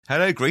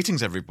Hello,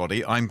 greetings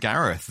everybody. I'm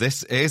Gareth.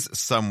 This is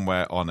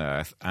Somewhere on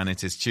Earth and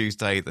it is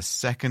Tuesday the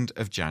 2nd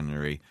of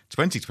January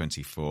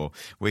 2024.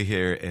 We're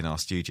here in our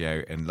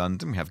studio in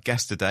London. We have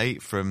guests today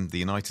from the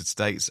United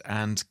States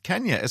and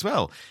Kenya as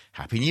well.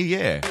 Happy New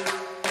Year.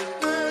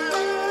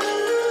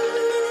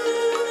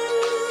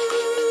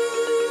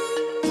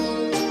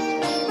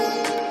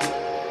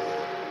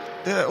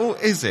 Or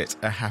is it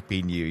a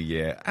Happy New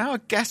Year? Our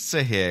guests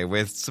are here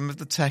with some of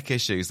the tech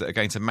issues that are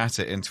going to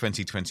matter in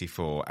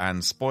 2024.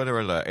 And spoiler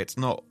alert, it's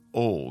not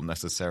all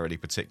necessarily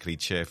particularly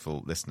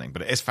cheerful listening,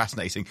 but it is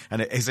fascinating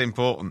and it is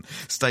important.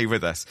 Stay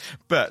with us.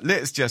 But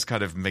let's just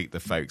kind of meet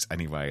the folks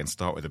anyway and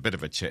start with a bit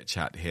of a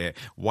chit-chat here.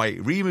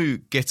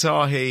 Wairimu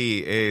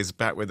Gitahi is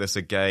back with us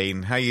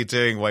again. How are you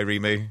doing,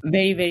 Wairimu?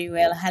 Very, very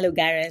well. Hello,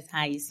 Gareth.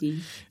 Hi,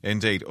 Issy.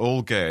 Indeed,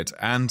 all good.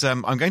 And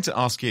I'm going to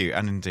ask you,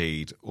 and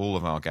indeed all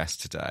of our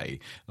guests today,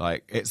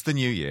 like, it's the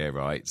new year,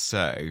 right?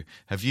 So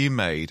have you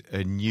made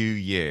a New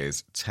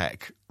Year's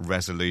tech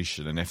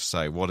resolution? And if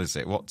so, what is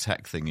it? What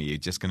tech thing are you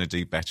just going to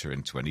do better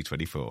in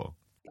 2024?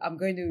 I'm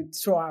going to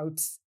throw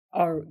out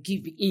or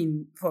give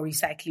in for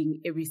recycling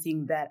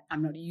everything that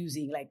I'm not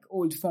using, like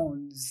old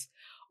phones,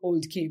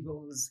 old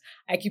cables.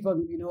 I keep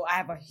on, I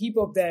have a heap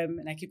of them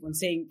and I keep on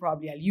saying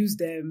probably I'll use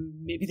them.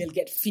 Maybe they'll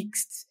get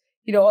fixed.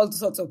 All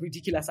sorts of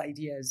ridiculous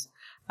ideas.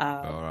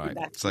 All right.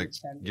 So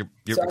your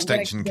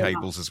extension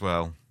cables as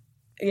well.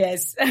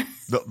 Yes.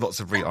 Lots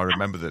of I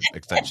remember the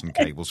extension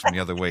cables from the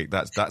other week.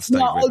 That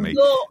stayed with me.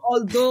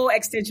 Although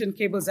extension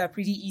cables are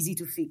pretty easy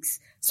to fix,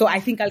 so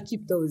I think I'll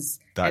keep those.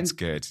 That's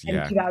good.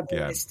 Yeah. Keep out the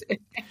rest.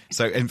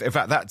 So in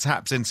fact, that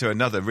taps into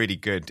another really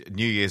good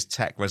New Year's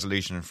tech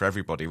resolution for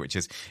everybody, which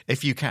is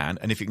if you can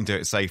and if you can do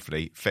it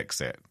safely,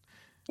 fix it.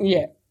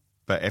 Yeah.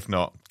 But if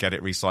not, get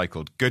it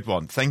recycled. Good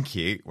one. Thank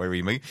you,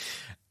 Wairimu.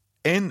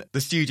 In the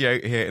studio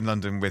here in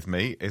London with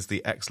me is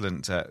the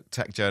excellent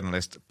tech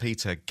journalist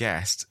Peter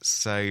Guest.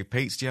 So,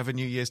 Pete, do you have a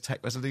New Year's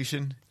tech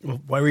resolution? Well,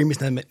 Wairimu's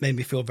made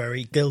me feel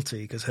very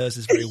guilty because hers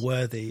is very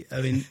worthy.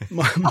 I mean,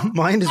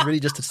 mine is really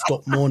just to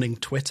stop mourning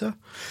Twitter.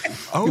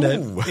 Oh!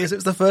 Because it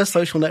was the first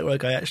social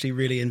network I actually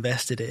really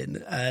invested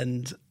in.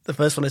 And the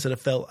first one I sort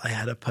of felt I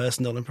had a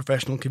personal and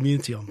professional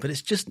community on. But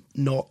it's just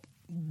not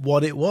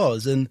what it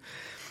was. And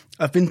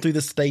I've been through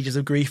the stages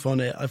of grief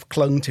on it. I've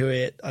clung to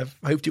it. I've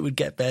hoped it would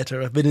get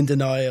better. I've been in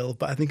denial,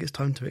 but I think it's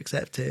time to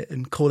accept it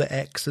and call it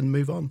X and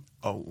move on.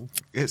 Oh,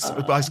 I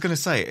was going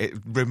to say, it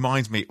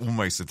reminds me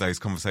almost of those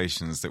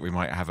conversations that we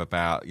might have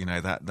about,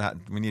 that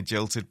when you're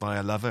jilted by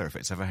a lover, if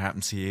it's ever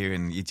happened to you,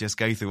 and you just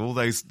go through all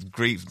those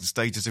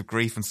stages of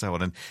grief and so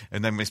on.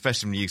 And then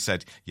especially when you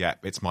said, yeah,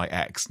 it's my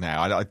ex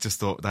now, I just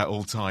thought that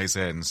all ties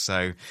in.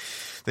 So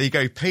there you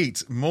go,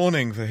 Pete,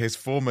 mourning for his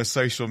former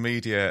social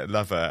media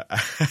lover.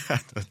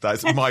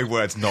 That's my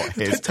words, not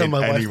his in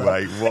any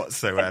way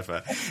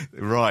whatsoever.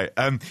 Right.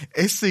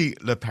 Issy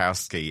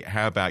Lepowski,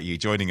 how about you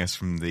joining us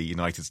from the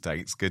United States?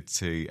 It's good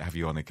to have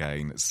you on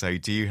again. So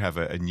do you have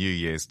a New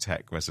Year's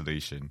tech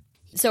resolution?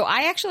 So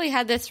I actually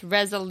had this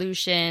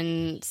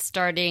resolution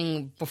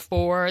starting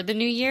before the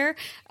new year.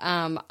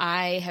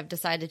 I have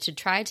decided to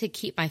try to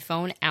keep my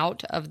phone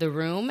out of the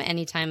room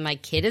anytime my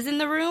kid is in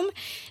the room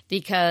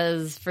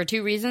because for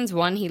two reasons.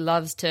 One, he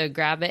loves to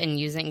grab it and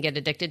use it and get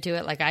addicted to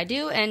it like I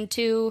do. And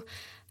two,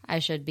 I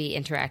should be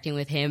interacting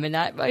with him and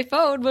not my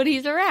phone when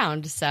he's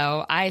around.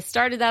 So I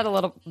started that a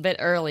little bit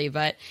early,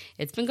 but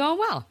it's been going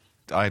well.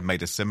 I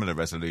made a similar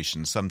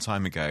resolution some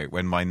time ago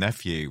when my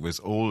nephew was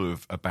all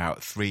of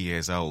about 3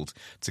 years old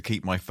to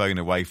keep my phone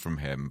away from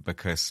him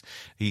because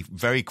he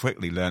very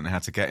quickly learned how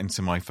to get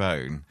into my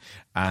phone.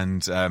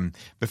 And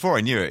before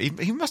I knew it,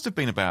 he must have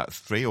been about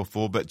 3 or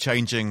 4, but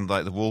changing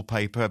like the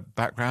wallpaper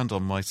background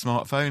on my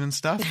smartphone and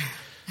stuff.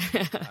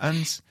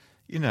 And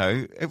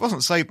it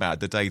wasn't so bad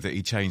the day that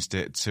he changed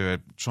it to a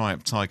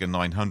Triumph Tiger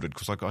 900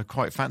 because I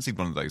quite fancied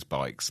one of those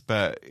bikes.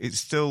 But it's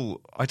still,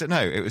 I don't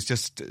know, it was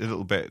just a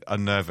little bit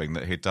unnerving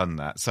that he'd done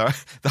that. So I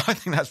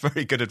think that's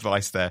very good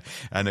advice there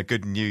and a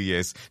good New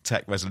Year's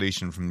tech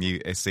resolution from you,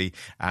 Issy.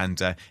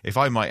 And if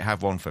I might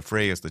have one for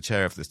free as the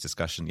chair of this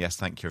discussion, yes,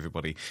 thank you,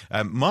 everybody.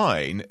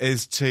 Mine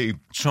is to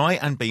try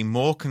and be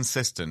more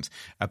consistent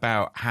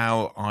about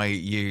how I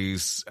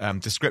use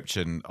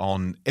description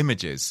on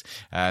images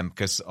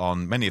because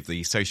on many of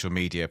the social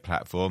media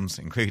platforms,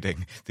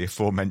 including the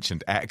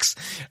aforementioned X,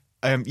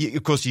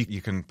 of course, you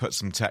can put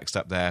some text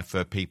up there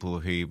for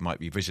people who might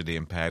be visually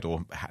impaired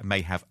or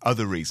may have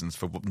other reasons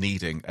for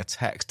needing a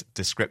text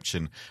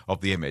description of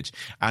the image.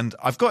 And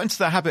I've got into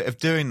the habit of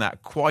doing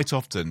that quite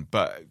often,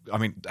 but I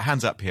mean,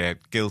 hands up here,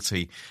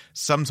 guilty.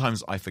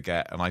 Sometimes I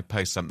forget and I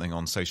post something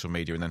on social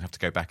media and then have to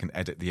go back and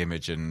edit the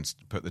image and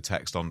put the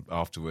text on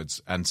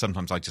afterwards. And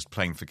sometimes I just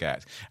plain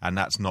forget, and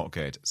that's not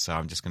good. So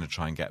I'm just going to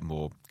try and get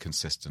more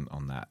consistent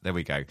on that. There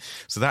we go.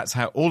 So that's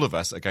how all of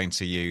us are going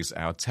to use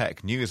our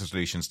tech New Year's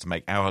resolutions to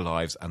make our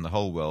lives and the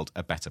whole world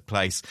a better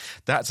place.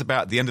 That's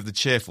about the end of the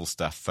cheerful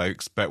stuff,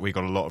 folks, but we've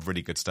got a lot of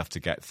really good stuff to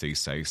get through,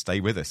 so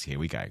stay with us. Here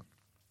we go.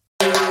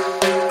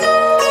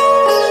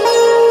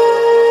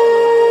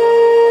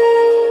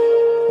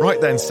 Right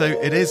then, so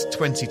it is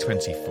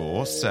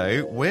 2024,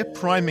 so we're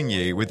priming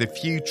you with a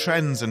few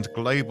trends and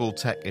global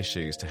tech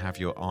issues to have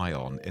your eye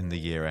on in the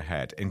year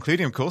ahead,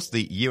 including, of course,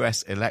 the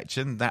US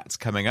election. That's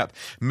coming up.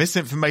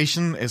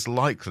 Misinformation is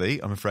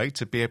likely, I'm afraid,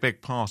 to be a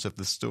big part of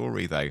the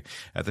story, though.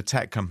 The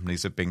tech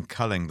companies have been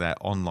culling their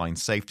online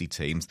safety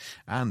teams,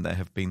 and there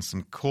have been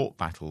some court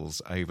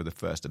battles over the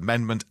First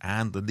Amendment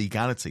and the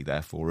legality,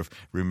 therefore, of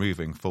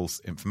removing false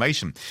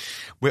information.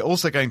 We're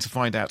also going to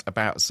find out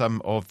about some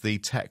of the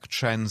tech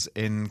trends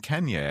in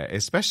Kenya,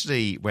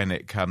 especially when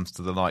it comes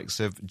to the likes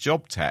of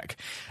job tech.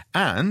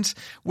 And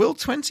will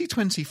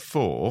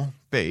 2024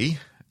 be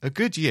a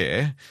good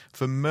year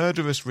for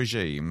murderous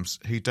regimes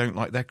who don't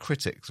like their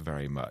critics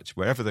very much,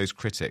 wherever those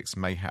critics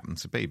may happen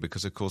to be?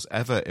 Because, of course,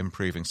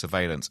 ever-improving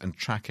surveillance and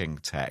tracking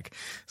tech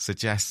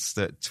suggests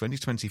that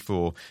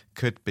 2024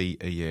 could be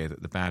a year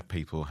that the bad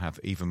people have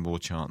even more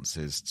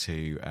chances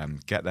to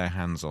get their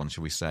hands on,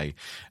 shall we say,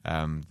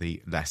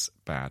 the less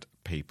bad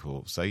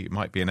people. So you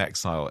might be in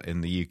exile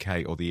in the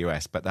UK or the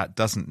US, but that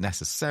doesn't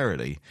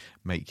necessarily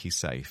make you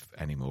safe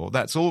anymore.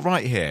 That's all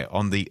right here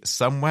on the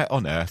Somewhere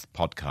on Earth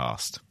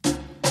podcast.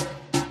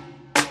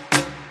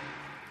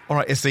 All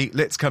right, Issy,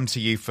 let's come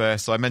to you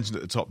first. So I mentioned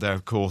at the top there,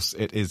 of course,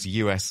 it is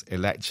US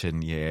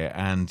election year,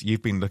 and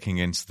you've been looking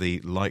into the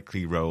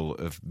likely role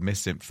of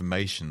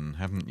misinformation,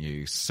 haven't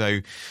you? So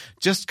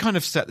just kind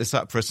of set this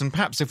up for us. And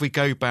perhaps if we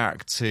go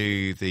back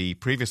to the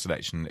previous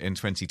election in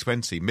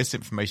 2020,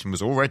 misinformation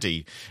was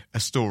already a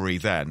story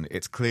then.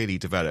 It's clearly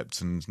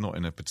developed and not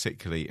in a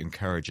particularly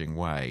encouraging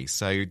way.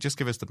 So just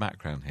give us the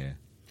background here.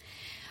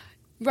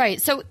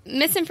 Right. So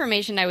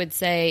misinformation, I would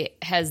say,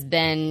 has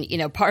been,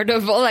 part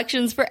of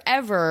elections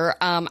forever.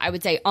 I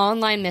would say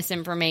online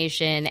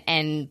misinformation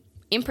and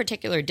in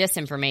particular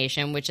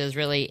disinformation, which is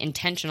really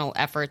intentional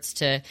efforts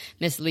to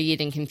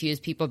mislead and confuse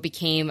people,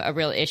 became a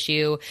real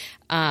issue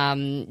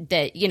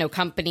that,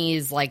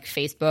 companies like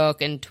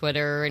Facebook and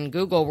Twitter and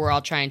Google were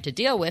all trying to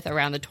deal with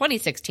around the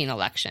 2016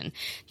 election.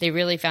 They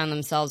really found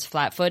themselves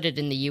flat-footed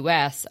in the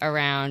U.S.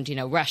 around,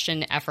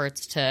 Russian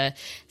efforts to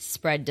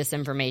spread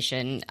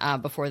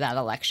disinformation before that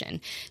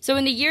election. So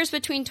in the years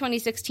between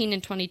 2016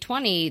 and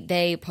 2020,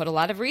 they put a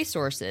lot of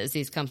resources,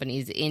 these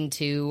companies,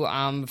 into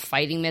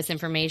fighting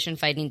misinformation,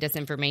 fighting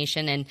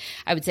disinformation, and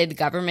I would say the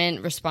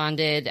government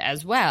responded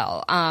as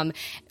well.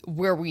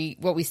 What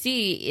we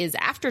see is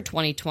after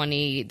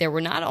 2020, there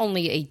were not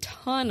only a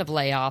ton of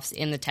layoffs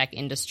in the tech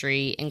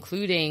industry,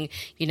 including,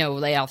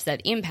 layoffs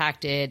that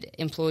impacted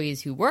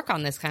employees who work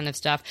on this kind of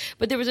stuff,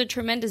 but there was a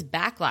tremendous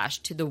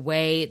backlash to the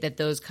way that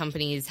those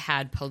companies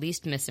had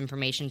policed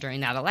misinformation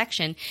during that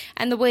election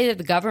and the way that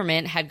the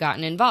government had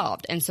gotten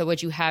involved. And so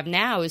what you have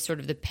now is sort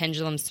of the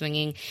pendulum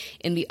swinging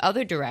in the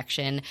other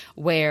direction,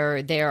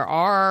 where there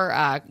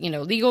are,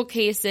 legal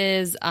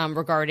cases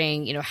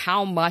regarding,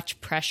 how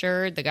much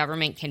pressure the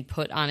government can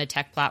put on a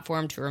tech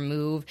platform to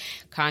remove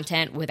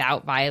content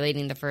without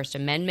violating the First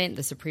Amendment.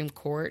 The Supreme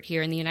Court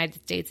here in the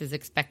United States is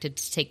expected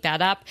to take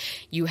that up.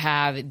 You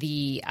have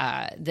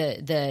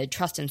the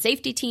trust and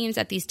safety teams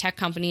at these tech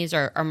companies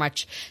are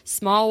much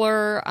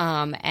smaller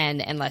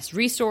and less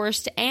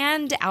resourced.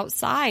 And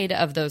outside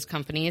of those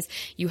companies,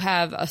 you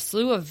have a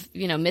slew of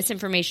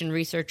misinformation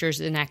researchers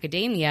in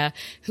academia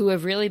who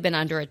have really been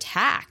under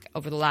attack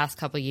over the last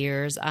couple of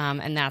years,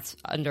 and that's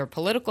under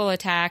political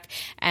attack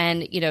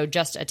and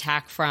just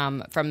attack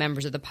from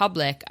members of the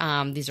public.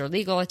 These are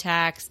legal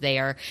attacks. They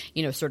are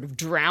sort of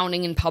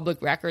drowning in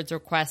public records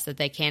requests that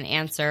they can't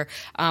answer,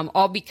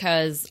 all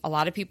because a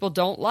lot of people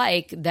don't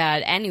like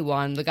that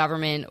anyone, the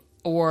government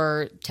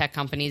or tech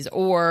companies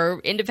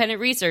or independent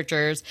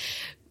researchers,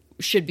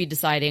 should be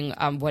deciding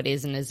what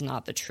is and is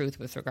not the truth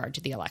with regard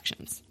to the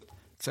elections.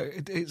 So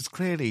it's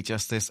clearly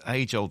just this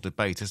age-old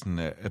debate, isn't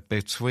it,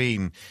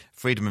 between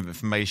freedom of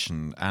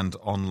information and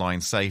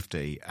online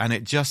safety. And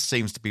it just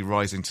seems to be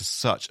rising to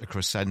such a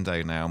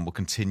crescendo now and will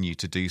continue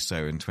to do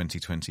so in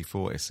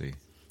 2024, Issy.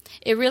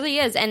 It really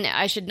is. And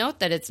I should note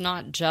that it's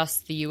not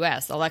just the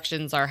U.S.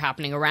 Elections are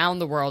happening around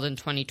the world in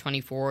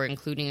 2024,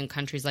 including in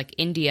countries like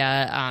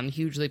India,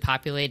 hugely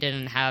populated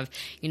and have,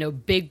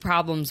 big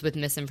problems with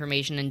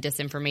misinformation and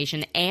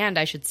disinformation, and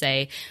I should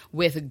say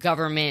with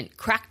government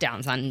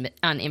crackdowns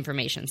on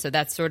information. So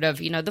that's sort of,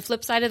 the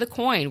flip side of the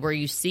coin, where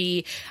you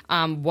see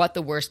what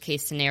the worst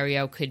case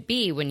scenario could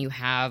be when you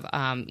have,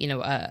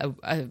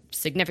 a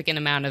significant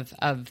amount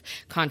of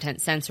content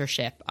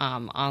censorship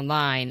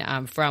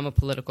online from a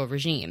political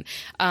regime.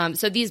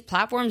 So these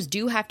platforms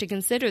do have to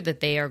consider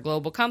that they are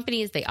global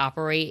companies. They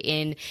operate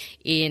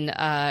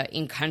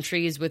in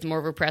countries with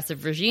more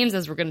repressive regimes,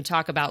 as we're going to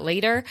talk about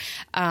later,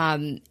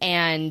 and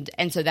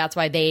so that's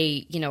why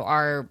they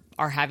are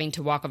having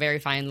to walk a very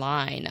fine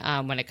line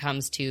when it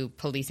comes to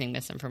policing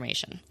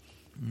misinformation.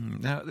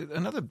 Now,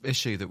 another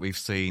issue that we've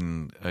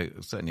seen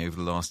certainly over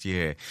the last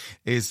year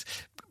is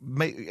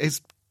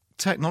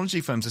technology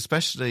firms,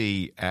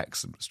 especially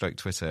X,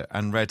 Twitter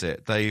and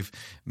Reddit, they've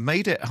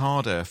made it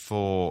harder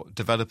for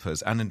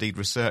developers and indeed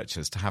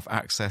researchers to have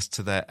access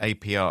to their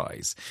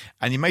APIs.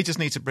 And you may just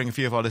need to bring a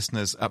few of our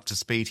listeners up to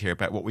speed here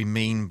about what we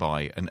mean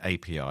by an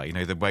API. You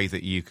know, the way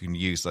that you can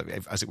use, like,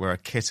 as it were, a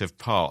kit of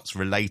parts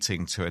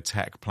relating to a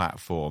tech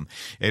platform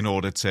in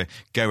order to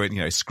go and,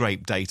 you know,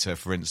 scrape data,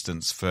 for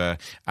instance, for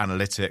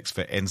analytics,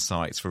 for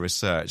insights, for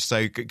research.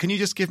 So can you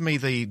just give me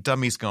the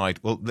dummy's guide?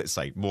 Well, let's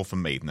say more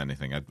from me than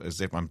anything,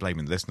 as if I'm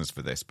blaming the listeners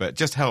for this, but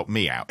just help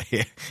me out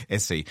here,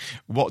 Issy.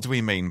 What do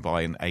we mean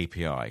by an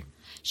API?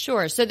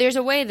 Sure. So there's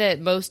a way that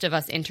most of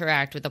us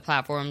interact with a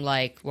platform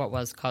like what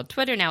was called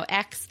Twitter, now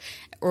X,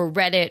 or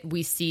Reddit.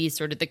 We see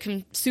sort of the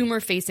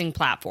consumer-facing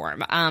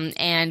platform,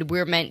 and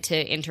we're meant to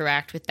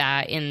interact with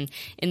that in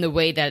the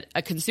way that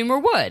a consumer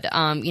would,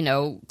 you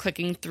know,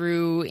 clicking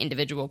through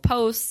individual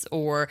posts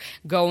or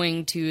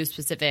going to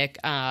specific,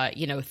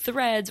 you know,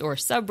 threads or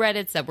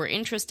subreddits that we're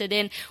interested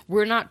in.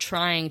 We're not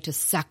trying to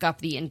suck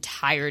up the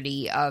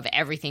entirety of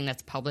everything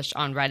that's published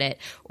on Reddit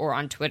or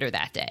on Twitter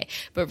that day.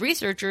 But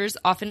researchers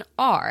often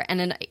are,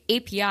 and an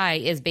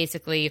API is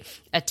basically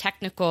a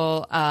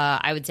technical,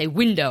 I would say,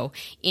 window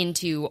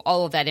into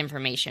all of that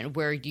information,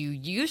 where you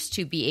used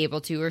to be able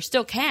to, or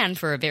still can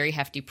for a very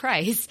hefty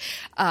price,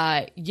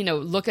 you know,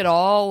 look at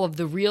all of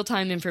the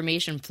real-time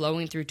information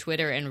flowing through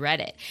Twitter and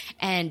Reddit.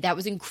 And that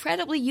was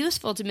incredibly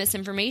useful to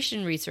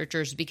misinformation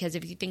researchers, because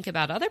if you think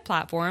about other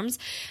platforms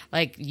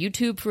like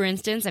YouTube, for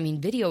instance, I mean,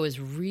 video is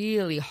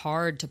really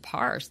hard to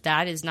parse.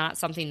 That is not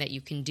something that you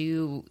can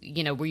do,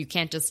 you know, where you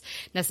can't just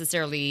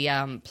necessarily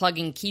plug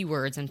in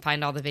keywords and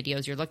find all the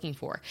videos you're looking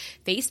for.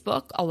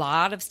 Facebook, a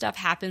lot of stuff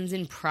happens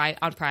on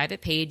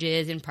private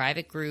pages, in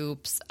private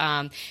groups,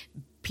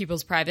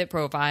 people's private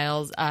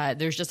profiles.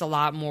 There's just a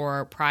lot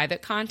more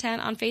private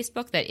content on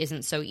Facebook that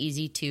isn't so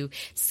easy to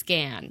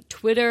scan.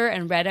 Twitter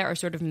and Reddit are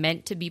sort of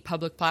meant to be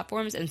public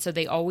platforms, and so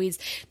they always,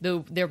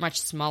 though they're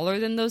much smaller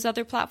than those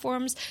other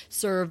platforms,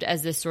 served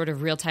as this sort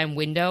of real-time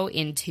window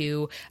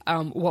into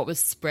what was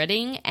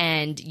spreading,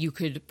 and you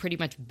could pretty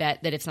much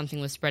bet that if something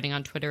was spreading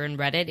on Twitter and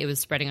Reddit, it was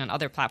spreading on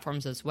other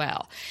platforms as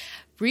well.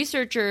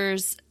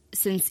 Researchers,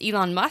 since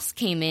Elon Musk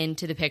came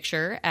into the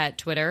picture at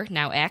Twitter,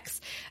 now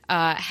X,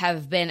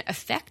 have been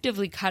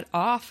effectively cut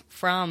off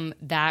from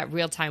that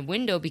real-time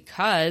window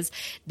because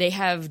they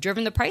have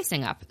driven the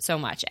pricing up so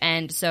much.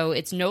 And so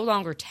it's no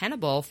longer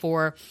tenable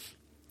for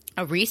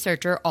a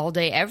researcher all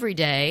day, every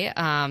day,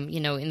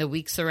 you know, in the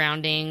weeks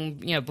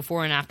surrounding, you know,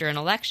 before and after an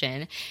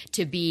election,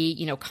 to be,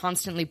 you know,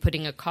 constantly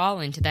putting a call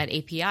into that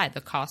API.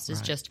 The cost is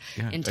just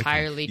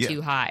entirely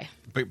too high.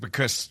 But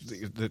because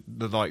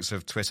the likes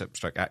of Twitter,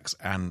 X,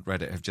 and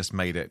Reddit have just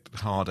made it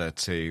harder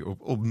to,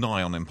 or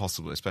nigh on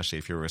impossible, especially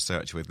if you're a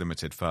researcher with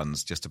limited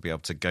funds, just to be able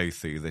to go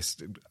through this,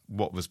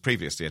 what was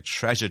previously a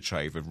treasure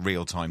trove of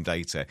real-time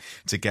data,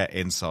 to get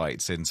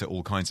insights into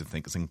all kinds of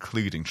things,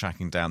 including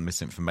tracking down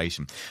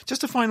misinformation.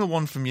 Just a final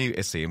one from you,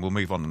 Issy, and we'll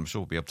move on. I'm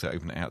sure we'll be able to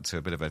open it out to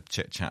a bit of a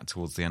chit-chat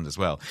towards the end as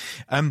well.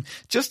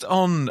 Just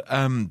on...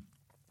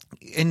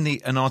 in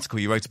an article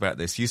you wrote about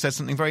this, you said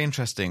something very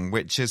interesting,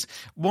 which is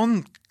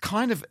one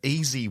kind of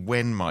easy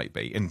win might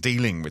be in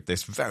dealing with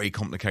this very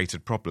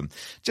complicated problem.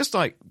 Just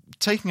like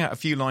taking out a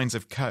few lines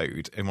of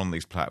code in one of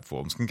these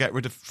platforms can get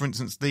rid of, for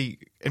instance, the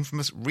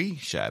infamous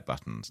reshare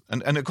buttons.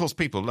 And of course,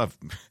 people love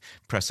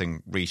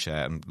pressing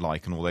reshare and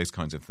like and all those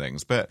kinds of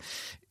things. But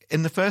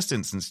in the first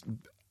instance,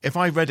 if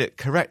I read it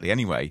correctly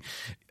anyway,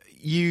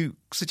 you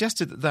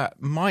suggested that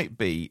that might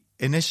be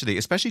initially,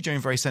 especially during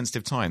very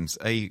sensitive times,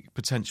 a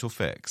potential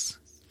fix.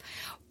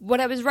 What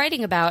I was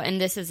writing about,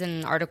 and this is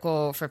an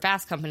article for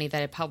Fast Company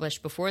that I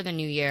published before the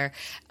new year,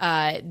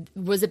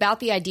 was about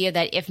the idea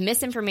that if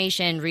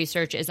misinformation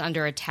research is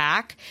under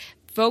attack,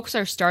 folks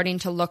are starting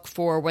to look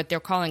for what they're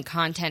calling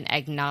content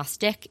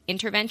agnostic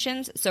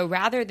interventions. So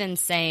rather than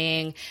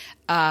saying,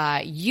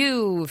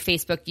 you,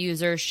 Facebook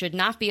users, should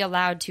not be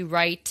allowed to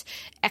write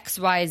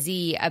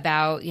XYZ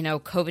about, you know,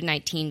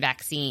 COVID-19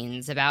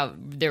 vaccines, about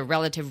their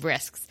relative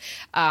risks.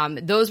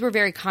 Those were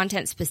very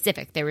content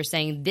specific. They were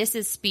saying this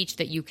is speech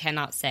that you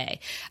cannot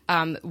say.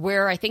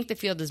 Where I think the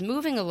field is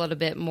moving a little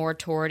bit more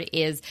toward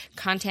is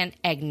content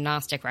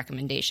agnostic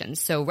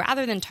recommendations. So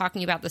rather than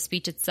talking about the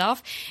speech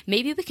itself,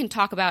 maybe we can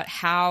talk about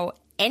how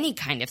any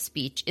kind of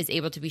speech is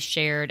able to be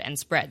shared and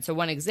spread. So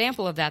one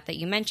example of that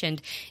you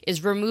mentioned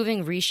is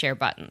removing reshare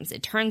buttons.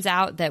 It turns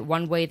out that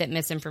one way that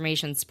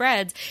misinformation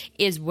spreads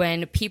is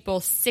when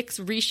people 6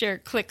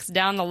 reshare clicks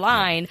down the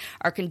line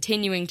are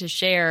continuing to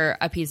share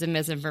a piece of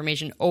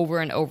misinformation over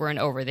and over and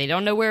over. They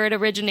don't know where it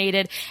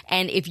originated.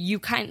 And if you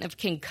kind of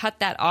can cut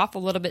that off a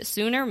little bit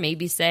sooner,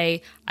 maybe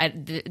say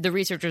the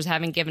researchers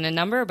haven't given a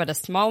number, but a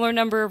smaller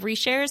number of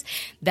reshares,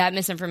 that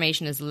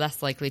misinformation is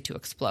less likely to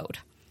explode.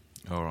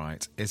 All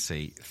right.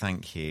 Issy,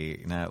 thank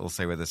you. Now,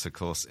 also with us, of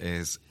course,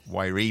 is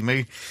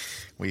Wairimu.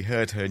 We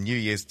heard her New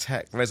Year's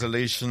tech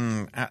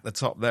resolution at the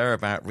top there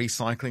about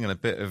recycling and a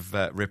bit of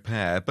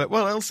repair. But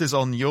what else is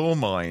on your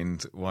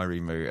mind,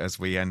 Wairimu, as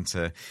we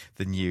enter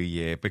the new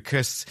year?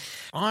 Because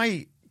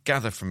I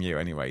gather from you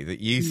anyway that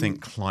you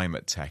think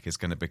climate tech is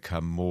going to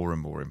become more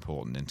and more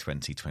important in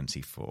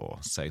 2024.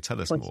 So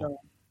tell us more. Sure.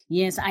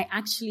 Yes, I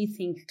actually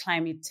think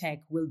climate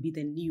tech will be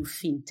the new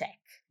fintech.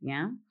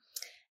 Yeah.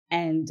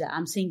 And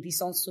I'm saying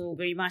this also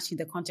very much in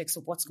the context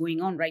of what's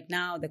going on right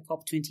now, the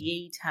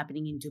COP28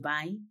 happening in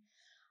Dubai.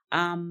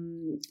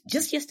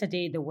 Just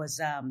yesterday, there was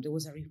a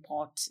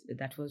report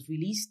that was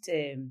released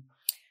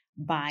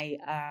by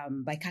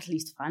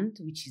Catalyst Fund,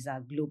 which is a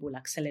global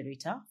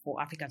accelerator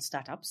for African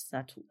startups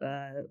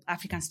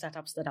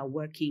that are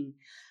working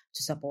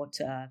to support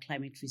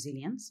climate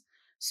resilience.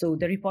 So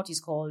the report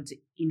is called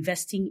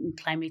Investing in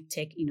Climate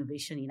Tech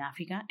Innovation in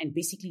Africa. And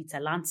basically, it's a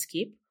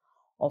landscape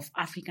of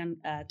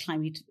African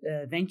climate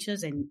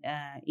ventures and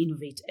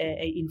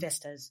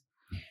investors.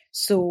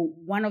 So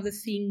one of the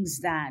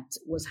things that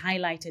was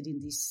highlighted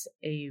in this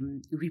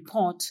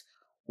report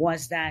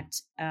was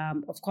that,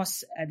 of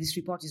course, this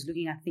report is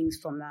looking at things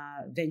from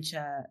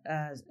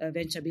the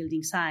venture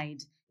building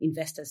side,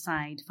 investor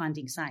side,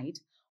 funding side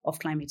of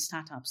climate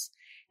startups.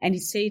 And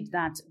it said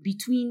that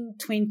between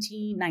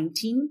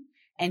 2019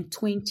 and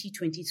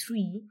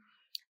 2023,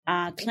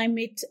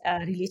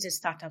 climate-related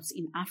startups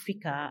in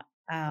Africa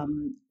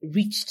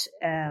reached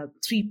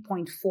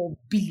 $3.4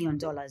 billion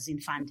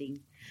in funding.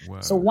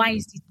 Wow. So why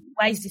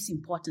is this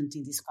important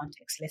in this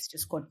context? Let's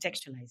just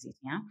contextualize it.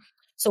 Yeah.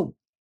 So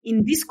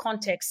in this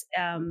context,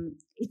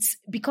 it's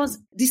because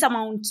this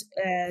amount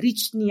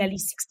reached nearly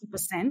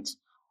 60%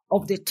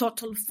 of the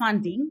total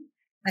funding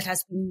that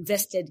has been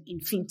invested in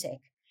fintech.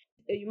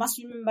 You must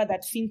remember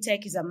that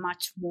fintech is a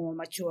much more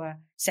mature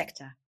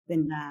sector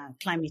than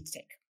climate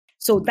tech.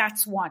 So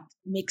that's what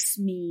makes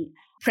me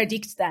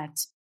predict that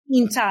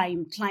in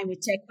time,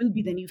 climate tech will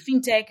be the new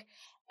fintech.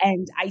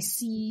 And I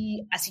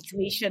see a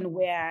situation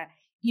where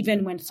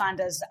even when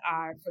funders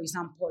are, for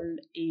example,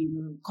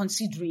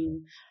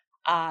 considering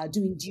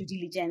doing due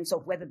diligence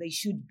of whether they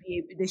should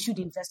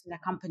invest in a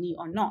company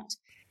or not,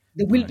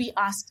 they will be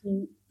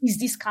asking, is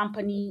this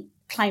company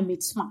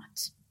climate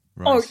smart?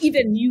 Right. Or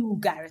even you,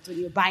 Gareth, when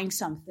you're buying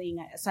something,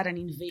 a certain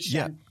innovation.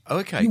 Yeah.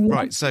 Okay.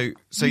 Right. So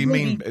you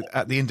mean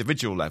at the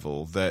individual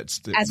level that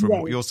from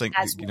what you're saying,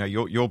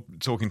 you're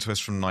talking to us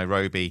from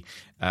Nairobi,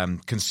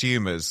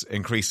 consumers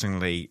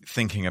increasingly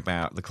thinking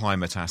about the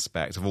climate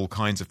aspect of all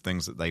kinds of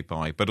things that they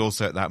buy, but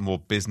also at that more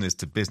business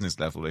to business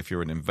level. If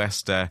you're an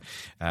investor,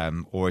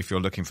 or if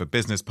you're looking for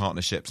business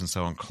partnerships and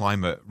so on,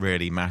 climate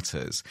really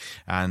matters.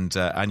 And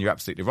you're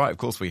absolutely right. Of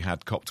course, we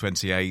had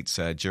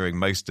COP28 during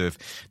most of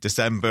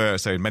December.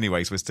 So in many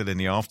ways, we're still in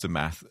the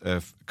aftermath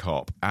of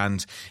COP.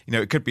 And,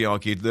 it could be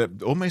argued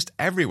that almost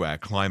everywhere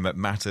climate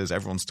matters.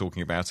 Everyone's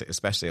talking about it,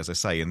 especially, as I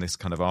say, in this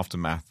kind of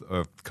aftermath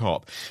of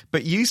COP.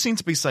 But you seem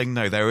to be saying,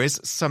 no, there is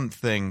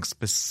something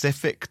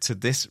specific to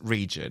this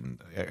region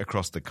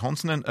across the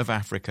continent of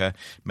Africa,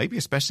 maybe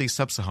especially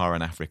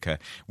sub-Saharan Africa,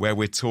 why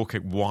we're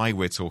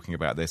talking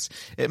about this.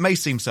 It may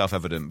seem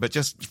self-evident, but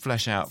just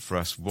flesh out for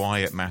us why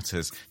it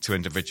matters to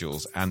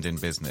individuals and in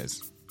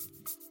business.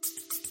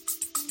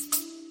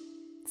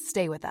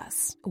 Stay with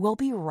us. We'll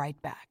be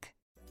right back.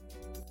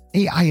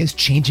 AI is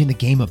changing the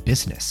game of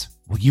business.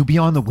 Will you be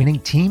on the winning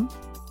team?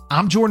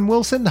 I'm Jordan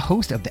Wilson, the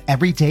host of the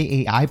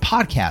Everyday AI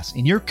podcast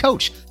and your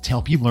coach to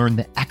help you learn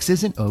the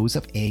X's and O's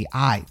of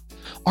AI.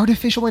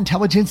 Artificial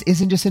intelligence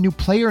isn't just a new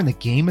player in the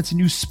game, it's a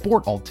new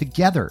sport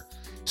altogether.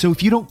 So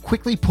if you don't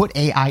quickly put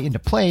AI into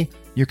play,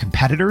 your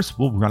competitors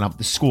will run up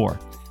the score.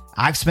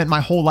 I've spent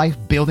my whole life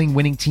building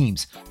winning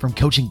teams, from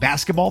coaching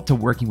basketball to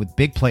working with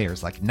big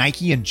players like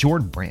Nike and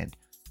Jordan Brand.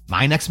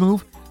 My next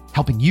move?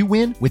 Helping you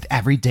win with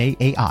Everyday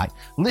AI.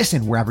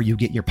 Listen wherever you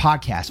get your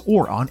podcasts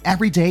or on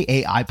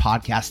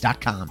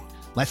everydayaipodcast.com.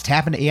 Let's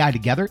tap into AI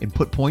together and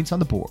put points on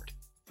the board.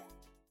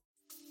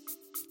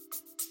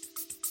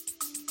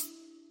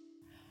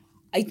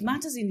 It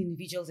matters in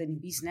individuals and in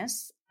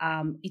business.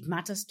 It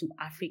matters to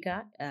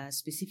Africa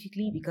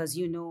specifically because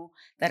you know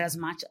that as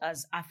much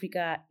as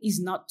Africa is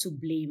not to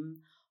blame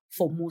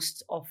for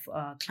most of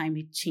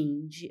climate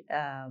change,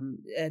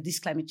 these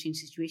climate change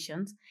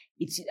situations,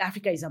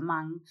 Africa is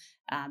among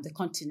the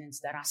continents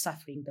that are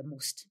suffering the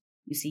most,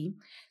 you see.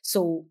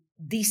 So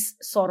this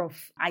sort of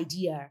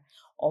idea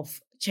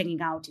of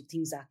checking out if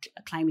things are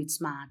climate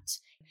smart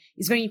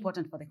is very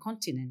important for the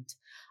continent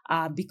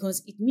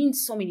because it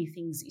means so many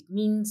things. It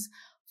means,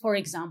 for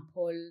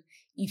example,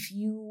 if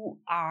you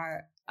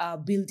are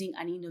building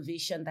an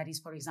innovation that is,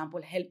 for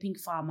example, helping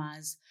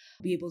farmers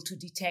be able to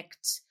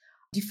detect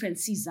different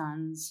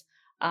seasons,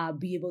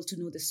 be able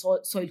to know the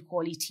soil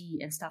quality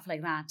and stuff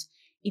like that,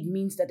 it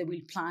means that they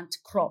will plant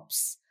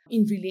crops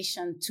in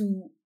relation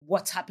to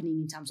what's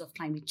happening in terms of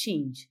climate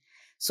change.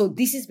 So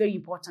this is very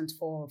important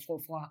for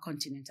our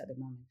continent at the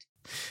moment.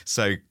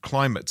 So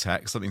climate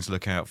tech, something to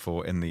look out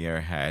for in the year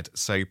ahead.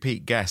 So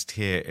Pete Guest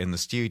here in the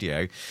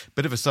studio,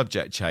 bit of a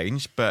subject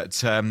change,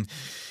 but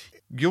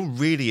you're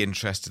really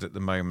interested at the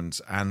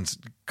moment and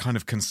kind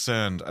of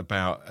concerned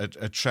about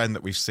a trend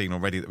that we've seen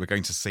already that we're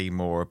going to see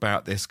more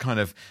about, this kind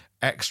of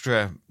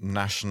extra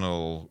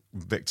national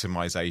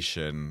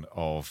victimization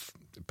of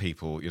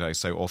people,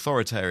 so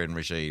authoritarian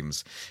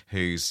regimes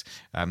whose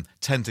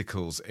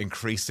tentacles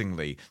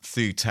increasingly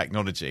through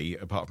technology,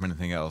 apart from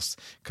anything else,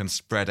 can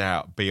spread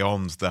out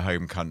beyond the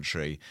home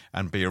country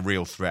and be a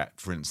real threat,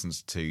 for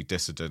instance, to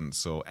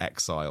dissidents or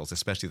exiles,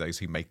 especially those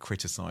who may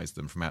criticise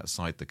them from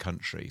outside the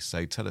country.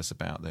 So tell us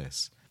about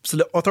this. So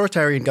the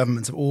authoritarian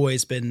governments have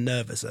always been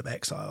nervous of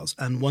exiles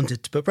and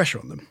wanted to put pressure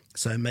on them.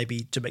 So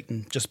maybe to make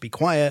them just be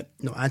quiet,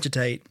 not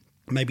agitate,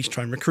 maybe to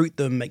try and recruit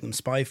them, make them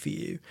spy for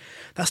you.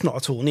 That's not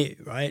at all new,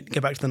 right? Go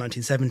back to the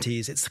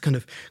 1970s. It's the kind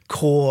of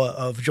core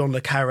of John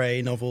le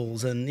Carré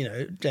novels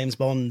and, James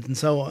Bond and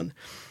so on.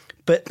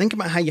 But think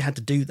about how you had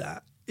to do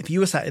that. If you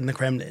were sat in the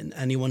Kremlin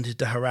and you wanted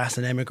to harass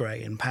an emigre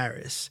in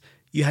Paris,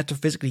 you had to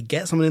physically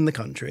get someone in the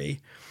country.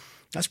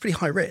 That's pretty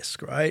high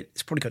risk, right?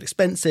 It's probably quite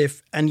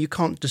expensive, and you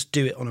can't just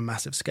do it on a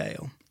massive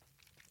scale.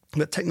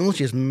 But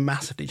technology has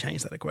massively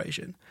changed that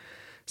equation.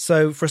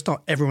 So for a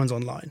start, everyone's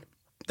online.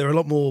 There are a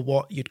lot more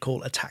what you'd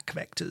call attack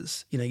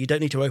vectors. You don't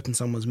need to open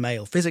someone's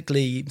mail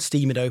physically,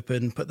 steam it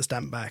open, put the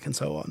stamp back, and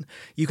so on.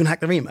 You can hack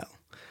their email.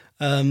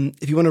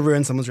 If you want to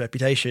ruin someone's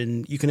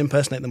reputation, you can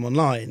impersonate them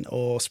online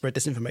or spread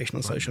disinformation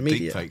on social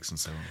media. Deepfakes and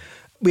so on.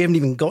 We haven't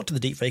even got to the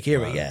deepfake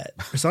era yet,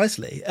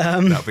 precisely.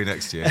 That'll be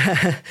next year.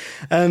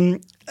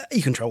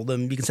 You control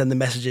them, you can send them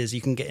messages,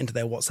 you can get into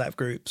their WhatsApp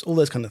groups, all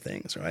those kind of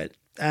things, right?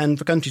 And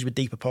for countries with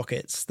deeper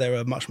pockets, there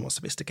are much more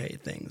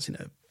sophisticated things,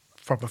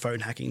 proper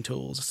phone hacking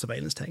tools,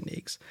 surveillance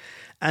techniques.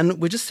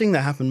 And we're just seeing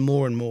that happen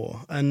more and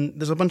more. And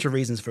there's a bunch of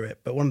reasons for it,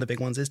 but one of the big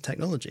ones is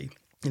technology.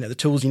 The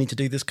tools you need to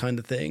do this kind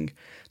of thing,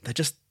 they're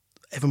just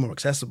ever more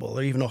accessible.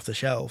 They're even off the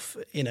shelf.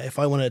 If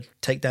I want to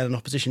take down an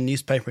opposition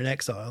newspaper in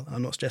exile,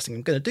 I'm not suggesting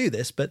I'm going to do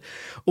this, but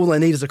all I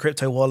need is a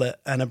crypto wallet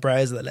and a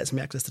browser that lets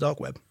me access the dark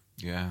web.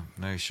 Yeah,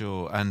 no,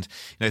 sure. And,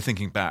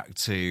 thinking back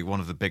to one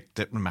of the big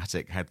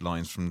diplomatic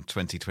headlines from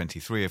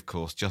 2023, of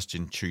course,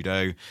 Justin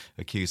Trudeau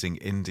accusing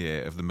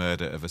India of the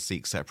murder of a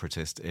Sikh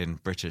separatist in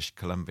British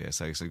Columbia.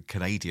 So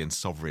Canadian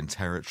sovereign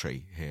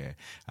territory here.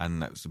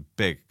 And that was a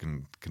big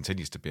and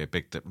continues to be a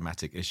big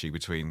diplomatic issue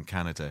between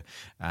Canada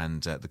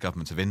and the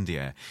government of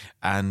India.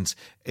 And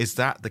is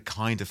that the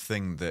kind of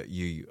thing that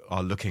you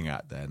are looking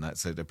at then?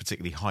 That's a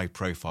particularly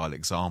high-profile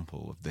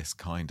example of this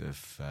kind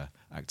of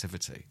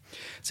activity.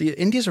 So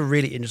India's a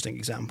really interesting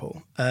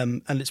example,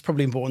 and it's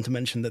probably important to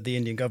mention that the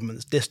Indian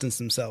government's distanced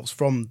themselves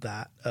from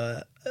that,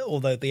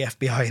 although the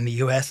FBI in the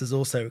US has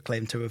also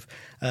claimed to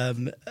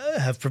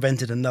have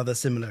prevented another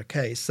similar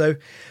case. So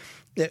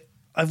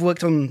I've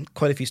worked on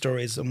quite a few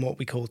stories on what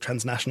we call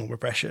transnational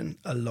repression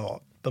a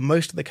lot, but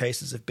most of the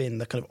cases have been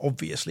the kind of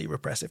obviously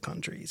repressive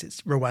countries.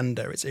 It's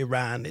Rwanda, it's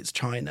Iran, it's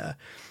China,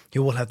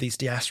 who all have these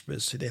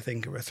diasporas who they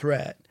think are a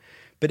threat.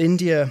 But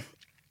India,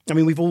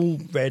 we've all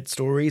read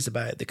stories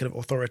about the kind of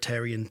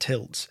authoritarian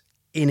tilt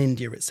in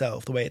India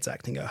itself, the way it's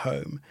acting at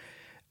home.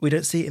 We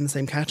don't see it in the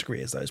same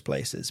category as those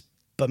places,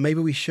 but maybe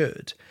we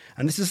should.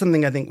 And this is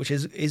something I think which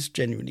is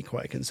genuinely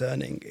quite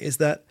concerning, is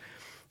that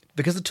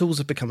because the tools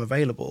have become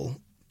available,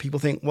 people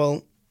think,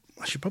 well,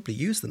 I should probably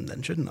use them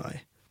then, shouldn't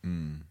I?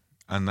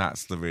 And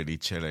that's the really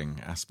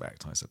chilling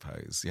aspect, I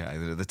suppose.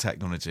 Yeah, the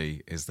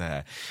technology is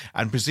there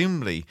and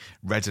presumably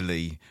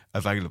readily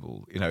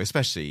available,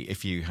 especially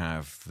if you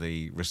have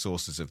the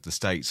resources of the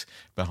state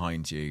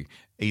behind you,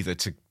 either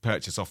to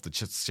purchase off the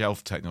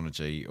shelf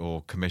technology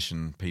or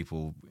commission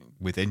people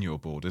within your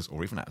borders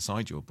or even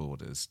outside your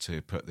borders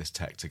to put this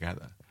tech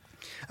together.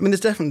 There's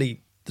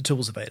definitely the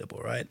tools available,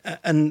 right?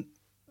 And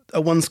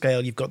at one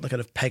scale, you've got the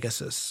kind of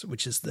Pegasus,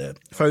 which is the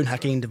phone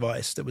hacking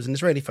device that was an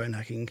Israeli phone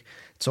hacking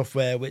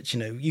software, which,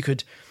 you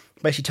could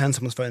basically turn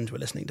someone's phone into a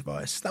listening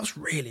device. That was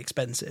really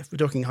expensive. We're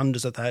talking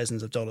hundreds of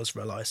thousands of dollars for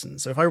a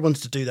license. So if I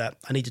wanted to do that,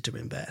 I needed to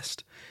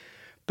invest.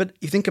 But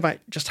you think about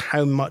just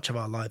how much of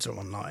our lives are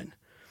online.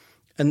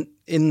 And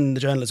in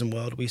the journalism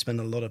world, we spend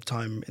a lot of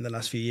time in the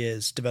last few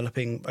years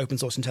developing open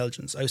source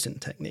intelligence, OSINT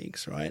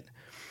techniques, right?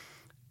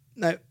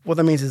 Now, what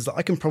that means is that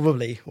I can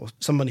probably, or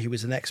somebody who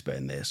is an expert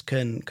in this,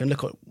 can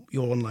look at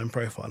your online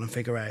profile and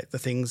figure out the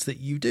things that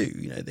you do.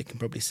 They can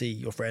probably see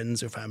your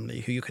friends, your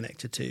family, who you're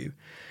connected to.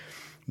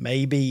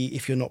 Maybe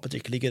if you're not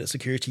particularly good at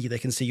security, they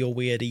can see your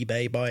weird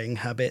eBay buying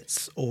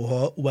habits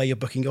or where you're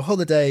booking your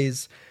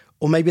holidays,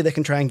 or maybe they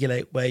can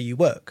triangulate where you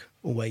work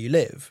or where you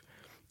live.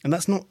 And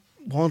that's not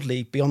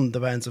wildly beyond the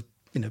bounds of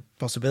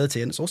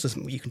possibility, and it's also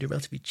something you can do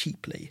relatively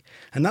cheaply.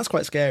 And that's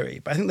quite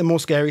scary. But I think the more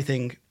scary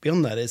thing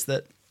beyond that is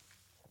that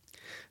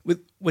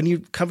when you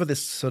cover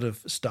this sort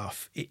of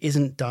stuff, it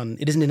isn't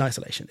in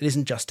isolation. It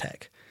isn't just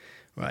tech,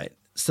 right?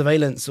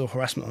 Surveillance or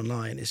harassment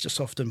online is just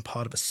often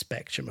part of a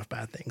spectrum of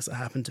bad things that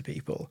happen to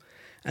people.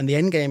 And the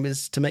end game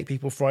is to make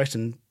people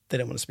frightened. They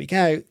don't want to speak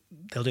out.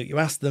 They'll do what you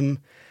ask them.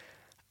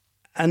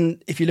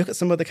 And if you look at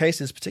some of the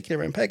cases,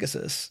 particularly around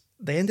Pegasus,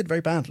 they ended very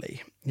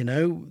badly.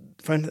 In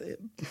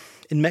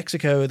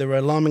Mexico, there were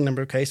an alarming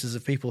number of cases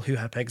of people who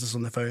had Pegasus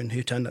on their phone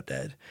who turned up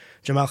dead.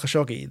 Jamal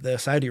Khashoggi, the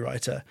Saudi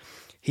writer,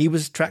 he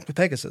was tracked with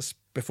Pegasus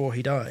before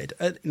he died.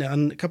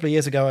 And a couple of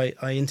years ago,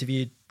 I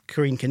interviewed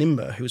Corinne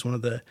Kanimba, who was one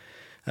of the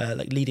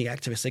leading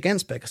activists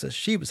against Pegasus.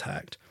 She was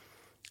hacked.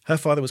 Her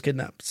father was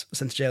kidnapped,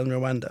 sent to jail in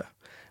Rwanda.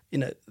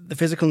 the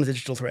physical and the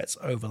digital threats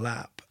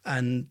overlap,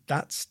 and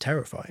that's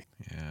terrifying.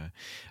 Yeah.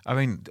 I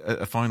mean,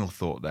 a final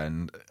thought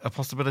then. A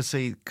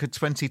possibility, could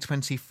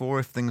 2024,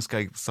 if things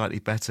go slightly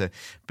better,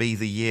 be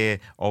the year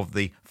of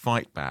the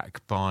fight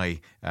back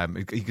by,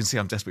 you can see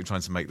I'm desperately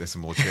trying to make this a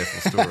more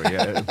cheerful story.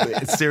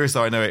 It's serious,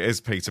 I know it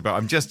is, Peter, but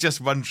I'm just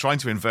trying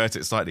to invert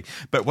it slightly.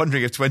 But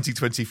wondering if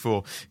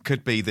 2024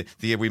 could be the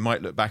year we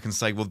might look back and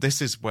say, well,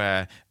 this is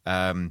where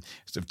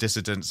sort of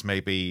dissidents,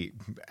 maybe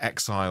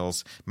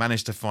exiles,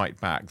 managed to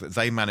fight back, that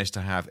they managed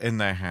to have in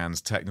their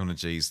hands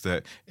technologies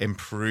that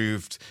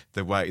improved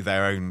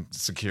their own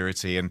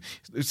security. And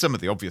some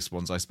of the obvious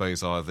ones, I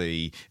suppose, are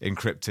the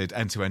encrypted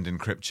end-to-end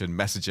encryption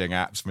messaging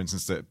apps, for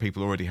instance, that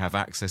people already have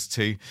access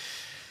to.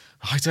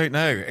 I don't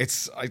know.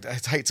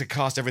 I'd hate to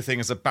cast everything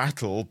as a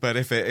battle, but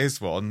if it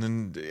is one,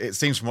 and it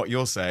seems from what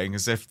you're saying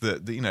as if the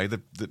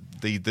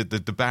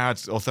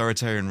bad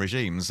authoritarian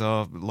regimes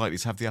are likely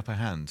to have the upper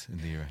hand in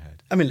the year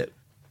ahead. I mean, look,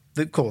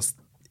 of course,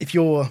 if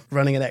you're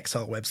running an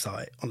exile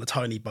website on a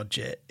tiny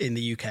budget in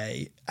the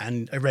UK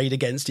and a raid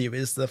against you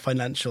is the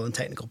financial and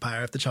technical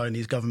power of the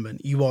Chinese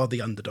government, you are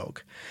the underdog.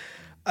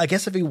 I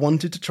guess if we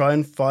wanted to try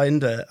and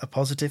find a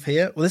positive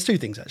here, well, there's two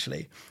things,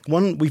 actually.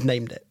 One, we've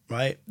named it,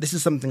 right? This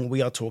is something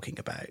we are talking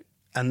about.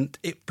 And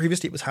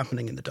previously it was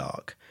happening in the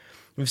dark.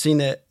 We've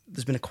seen it.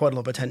 There's been quite a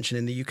lot of attention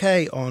in the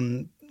UK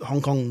on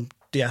Hong Kong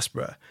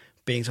diaspora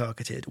being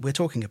targeted. We're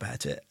talking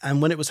about it.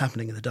 And when it was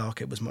happening in the dark,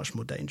 it was much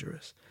more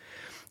dangerous.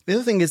 The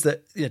other thing is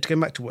that, to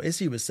go back to what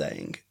Izzy was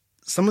saying,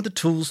 some of the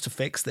tools to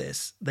fix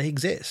this, they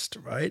exist,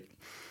 right?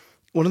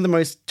 One of the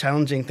most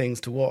challenging things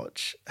to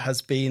watch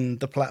has been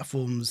the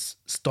platforms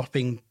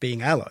stopping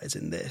being allies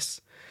in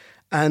this.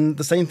 And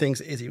the same things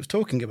Izzy was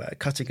talking about,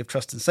 cutting of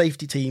trust and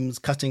safety teams,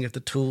 cutting of the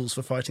tools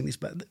for fighting these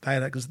bad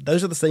actors.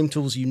 Those are the same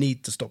tools you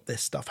need to stop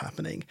this stuff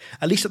happening,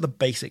 at least at the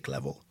basic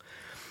level.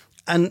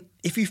 And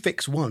if you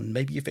fix one,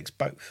 maybe you fix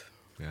both.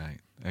 Right.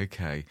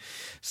 Okay.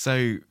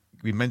 So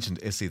we mentioned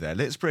Izzy there.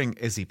 Let's bring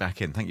Izzy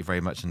back in. Thank you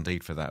very much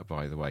indeed for that,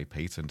 by the way,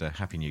 Pete, and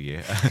Happy New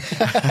Year.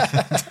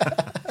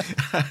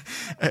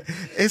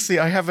 Izzy,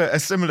 I have a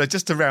similar,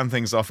 just to round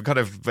things off, kind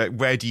of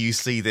where do you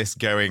see this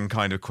going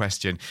kind of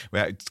question,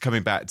 where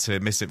coming back to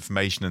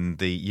misinformation and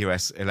the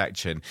US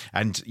election.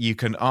 And you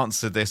can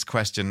answer this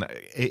question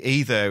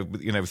either,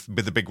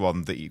 with the big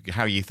one,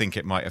 how you think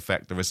it might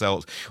affect the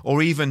result,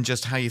 or even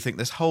just how you think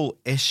this whole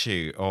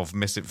issue of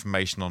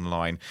misinformation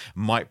online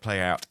might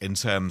play out in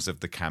terms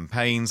of the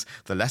campaigns,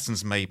 the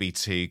lessons maybe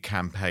to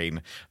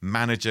campaign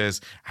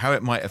managers, how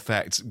it might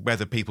affect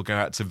whether people go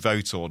out to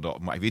vote or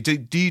not.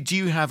 Do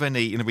you have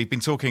any, we've been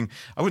talking,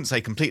 I wouldn't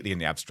say completely in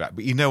the abstract,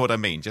 but you know what I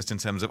mean, just in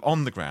terms of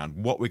on the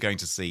ground, what we're going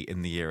to see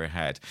in the year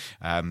ahead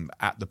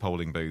at the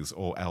polling booths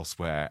or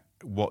elsewhere.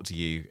 What do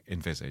you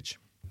envisage?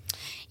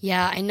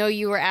 Yeah, I know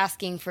you were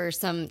asking for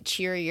some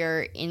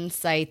cheerier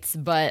insights,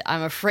 but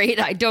I'm afraid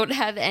I don't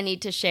have any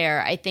to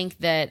share. I think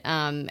that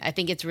I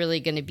think it's really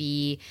going to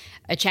be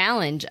a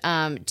challenge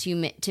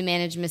to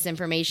manage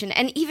misinformation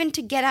and even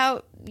to get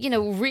out,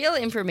 real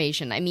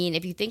information. I mean,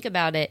 if you think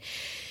about it,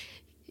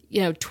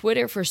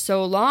 Twitter for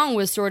so long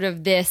was sort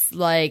of this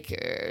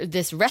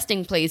this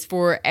resting place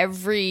for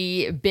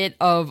every bit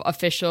of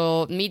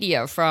official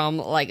media, from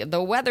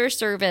the weather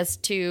service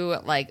to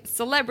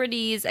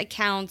celebrities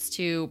accounts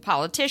to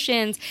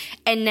politicians.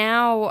 And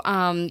now,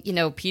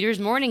 Peter's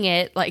mourning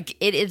it.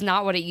 It is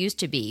not what it used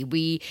to be.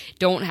 We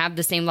don't have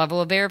the same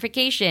level of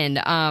verification.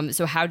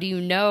 So how do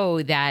you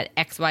know that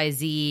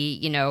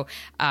XYZ,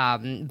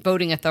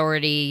 voting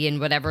authority in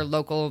whatever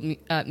local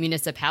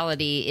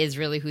municipality is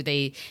really who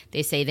they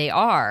say they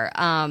are.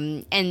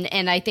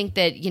 And I think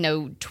that,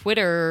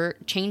 Twitter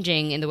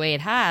changing in the way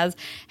it has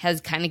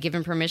kind of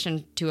given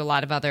permission to a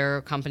lot of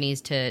other companies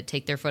to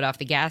take their foot off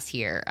the gas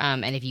here.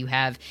 And if you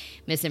have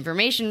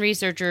misinformation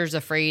researchers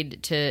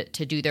afraid to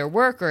do their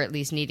work, or at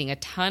least needing a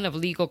ton of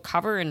legal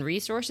cover and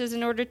resources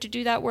in order to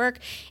do that work,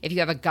 if you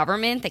have a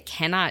government that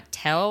cannot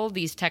tell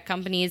these tech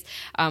companies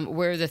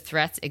where the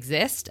threats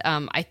exist,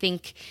 I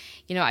think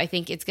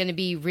it's going to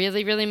be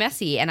really, really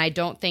messy. And I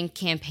don't think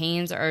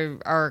campaigns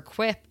are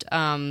equipped.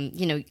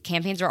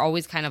 Campaigns are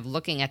always kind of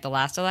looking at the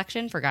last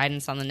election for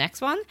guidance on the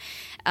next one.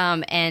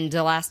 And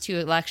the last two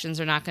elections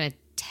are not going to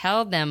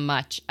tell them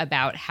much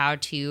about how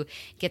to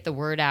get the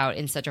word out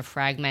in such a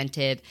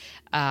fragmented,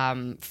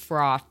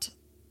 fraught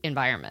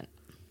environment.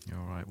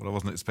 All right. Well, I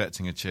wasn't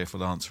expecting a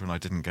cheerful answer and I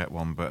didn't get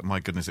one, but my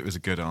goodness, it was a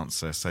good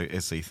answer. So,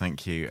 Izzy,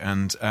 thank you.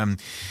 And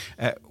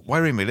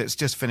Wairumi, let's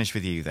just finish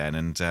with you then,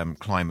 and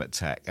climate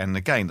tech. And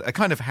again, a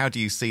kind of how do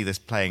you see this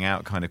playing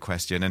out kind of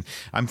question. And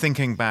I'm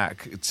thinking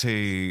back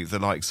to the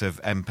likes of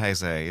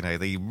M-Pesa,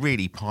 the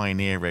really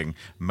pioneering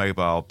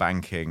mobile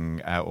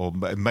banking or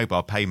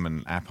mobile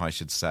payment app, I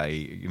should say,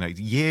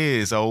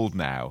 years old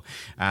now.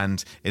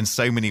 And in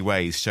so many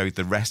ways showed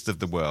the rest of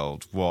the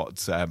world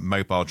what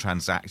mobile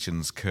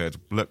transactions could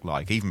look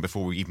like, even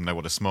before we even know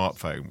what a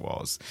smartphone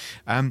was.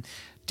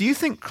 Do you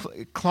think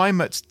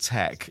climate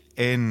tech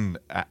in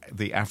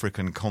the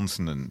African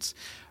continent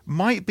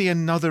might be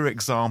another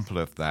example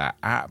of that.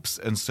 Apps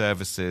and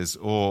services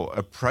or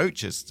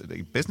approaches,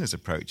 business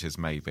approaches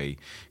maybe,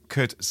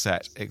 could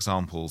set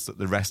examples that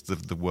the rest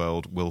of the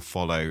world will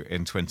follow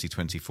in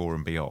 2024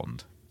 and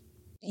beyond.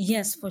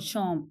 Yes, for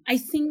sure. I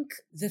think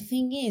the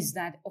thing is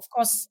that, of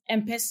course,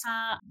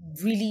 M-Pesa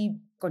really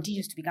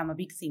continues to become a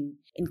big thing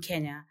in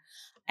Kenya.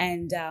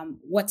 And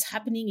what's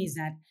happening is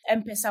that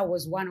M-Pesa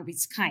was one of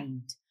its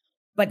kind.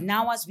 But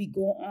now as we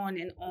go on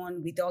and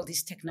on with all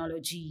this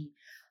technology,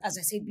 as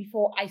I said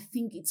before, I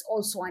think it's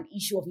also an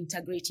issue of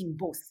integrating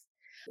both.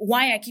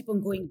 Why I keep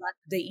on going back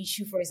to the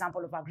issue, for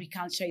example, of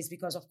agriculture is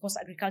because, of course,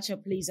 agriculture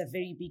plays a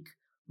very big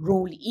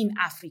role in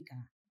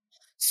Africa.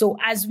 So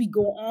as we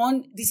go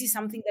on, this is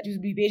something that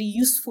will be very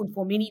useful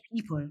for many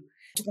people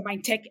to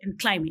combine tech and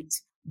climate,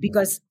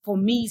 because for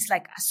me, it's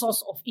like a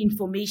source of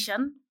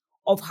information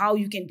of how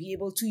you can be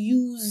able to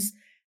use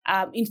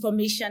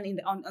information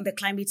on the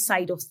climate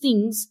side of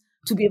things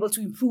to be able to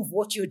improve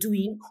what you're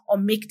doing or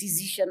make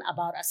decision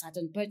about a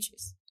certain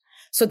purchase.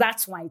 So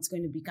that's why it's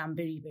going to become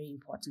very, very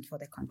important for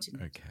the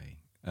continent. Okay.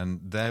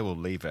 And there we'll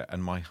leave it.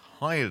 And my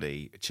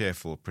highly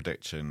cheerful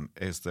prediction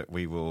is that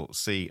we will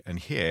see and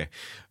hear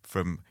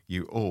from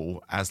you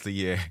all as the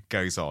year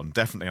goes on.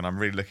 Definitely. And I'm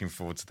really looking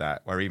forward to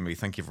that. Wairimu,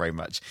 thank you very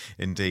much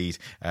indeed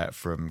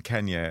from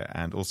Kenya,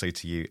 and also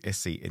to you,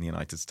 Issy, in the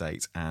United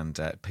States, and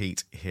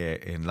Pete here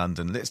in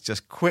London. Let's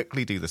just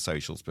quickly do the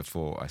socials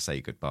before I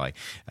say goodbye.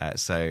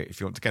 So if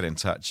you want to get in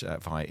touch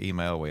via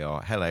email, we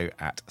are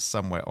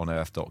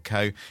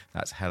hello@somewhereonearth.co.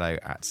 That's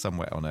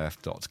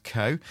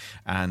hello@somewhereonearth.co.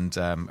 And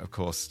of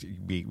course,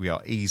 we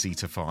are easy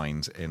to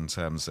find in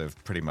terms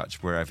of pretty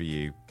much wherever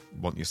you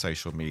want your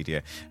social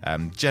media.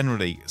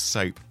 Generally,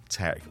 Soap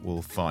Tech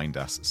will find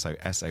us, so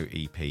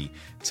SOEP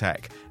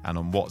Tech, and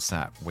on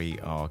WhatsApp we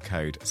are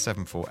code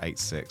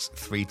 7486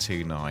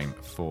 329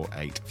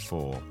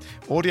 484.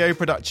 Audio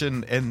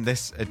production in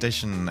this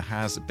edition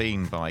has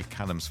been by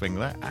Callum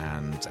Swingler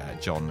and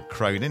John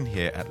Cronin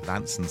here at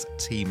Lanson's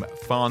Team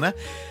Farner,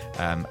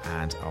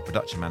 and our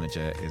production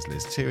manager is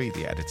Liz Tui,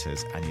 the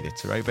editors Anya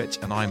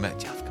Literovich, and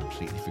I've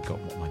completely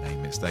forgotten what my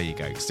name is. There you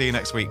go. See you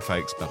next week,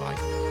 folks. Bye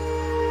bye.